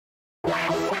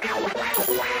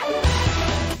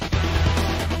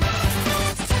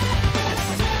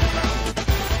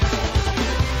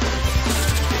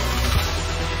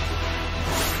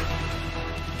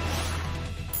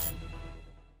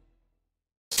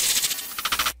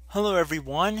Hello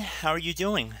everyone, how are you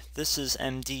doing? This is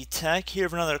MD Tech here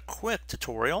with another quick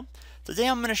tutorial. Today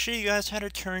I'm going to show you guys how to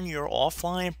turn your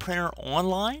offline printer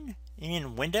online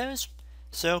in Windows.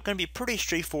 So it's going to be a pretty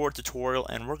straightforward tutorial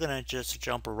and we're going to just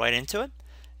jump right into it.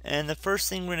 And the first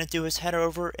thing we're going to do is head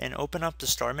over and open up the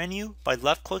Start menu by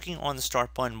left clicking on the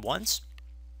Start button once.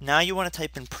 Now you want to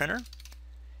type in Printer.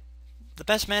 The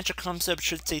best match that comes up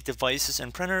should say Devices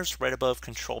and Printers right above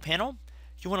Control Panel.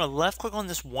 You want to left click on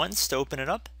this once to open it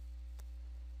up.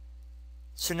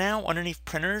 So now underneath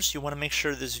printers, you want to make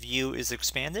sure this view is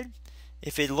expanded.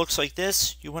 If it looks like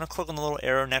this, you want to click on the little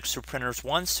arrow next to printers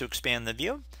once to expand the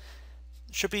view.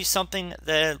 It should be something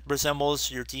that resembles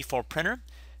your default printer.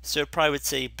 So it probably would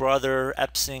say Brother,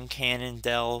 Epson, Canon,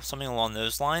 Dell, something along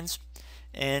those lines.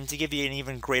 And to give you an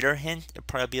even greater hint, it'll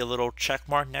probably be a little check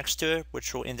mark next to it,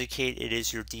 which will indicate it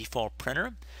is your default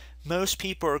printer. Most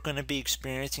people are going to be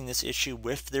experiencing this issue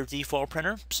with their default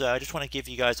printer. So I just want to give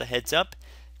you guys a heads up,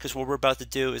 because what we're about to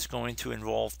do is going to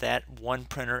involve that one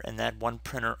printer and that one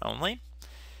printer only.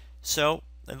 So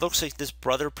it looks like this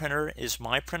Brother printer is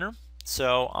my printer.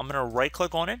 So I'm going to right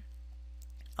click on it.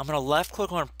 I'm going to left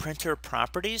click on Printer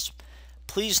Properties.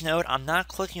 Please note I'm not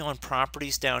clicking on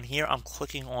Properties down here. I'm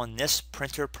clicking on this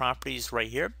Printer Properties right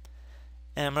here.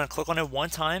 And I'm going to click on it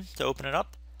one time to open it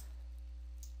up.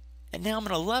 And now I'm going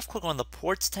to left click on the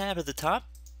Ports tab at the top.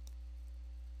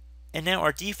 And now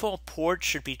our default port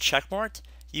should be checkmarked.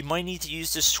 You might need to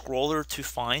use this scroller to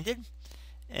find it.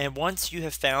 And once you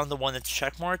have found the one that's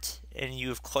checkmarked and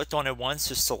you've clicked on it once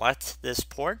to select this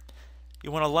port,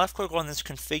 you want to left click on this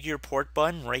Configure Port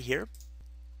button right here.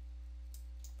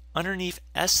 Underneath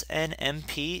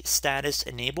SNMP Status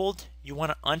Enabled, you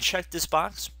want to uncheck this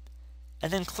box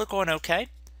and then click on OK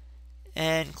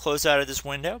and close out of this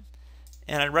window.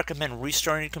 And I recommend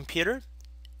restarting your computer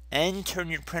and turn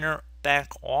your printer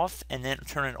back off and then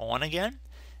turn it on again.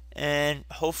 And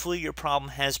hopefully your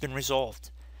problem has been resolved.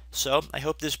 So I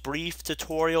hope this brief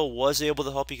tutorial was able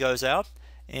to help you guys out.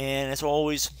 And as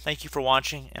always, thank you for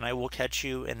watching, and I will catch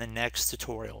you in the next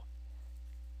tutorial.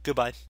 Goodbye.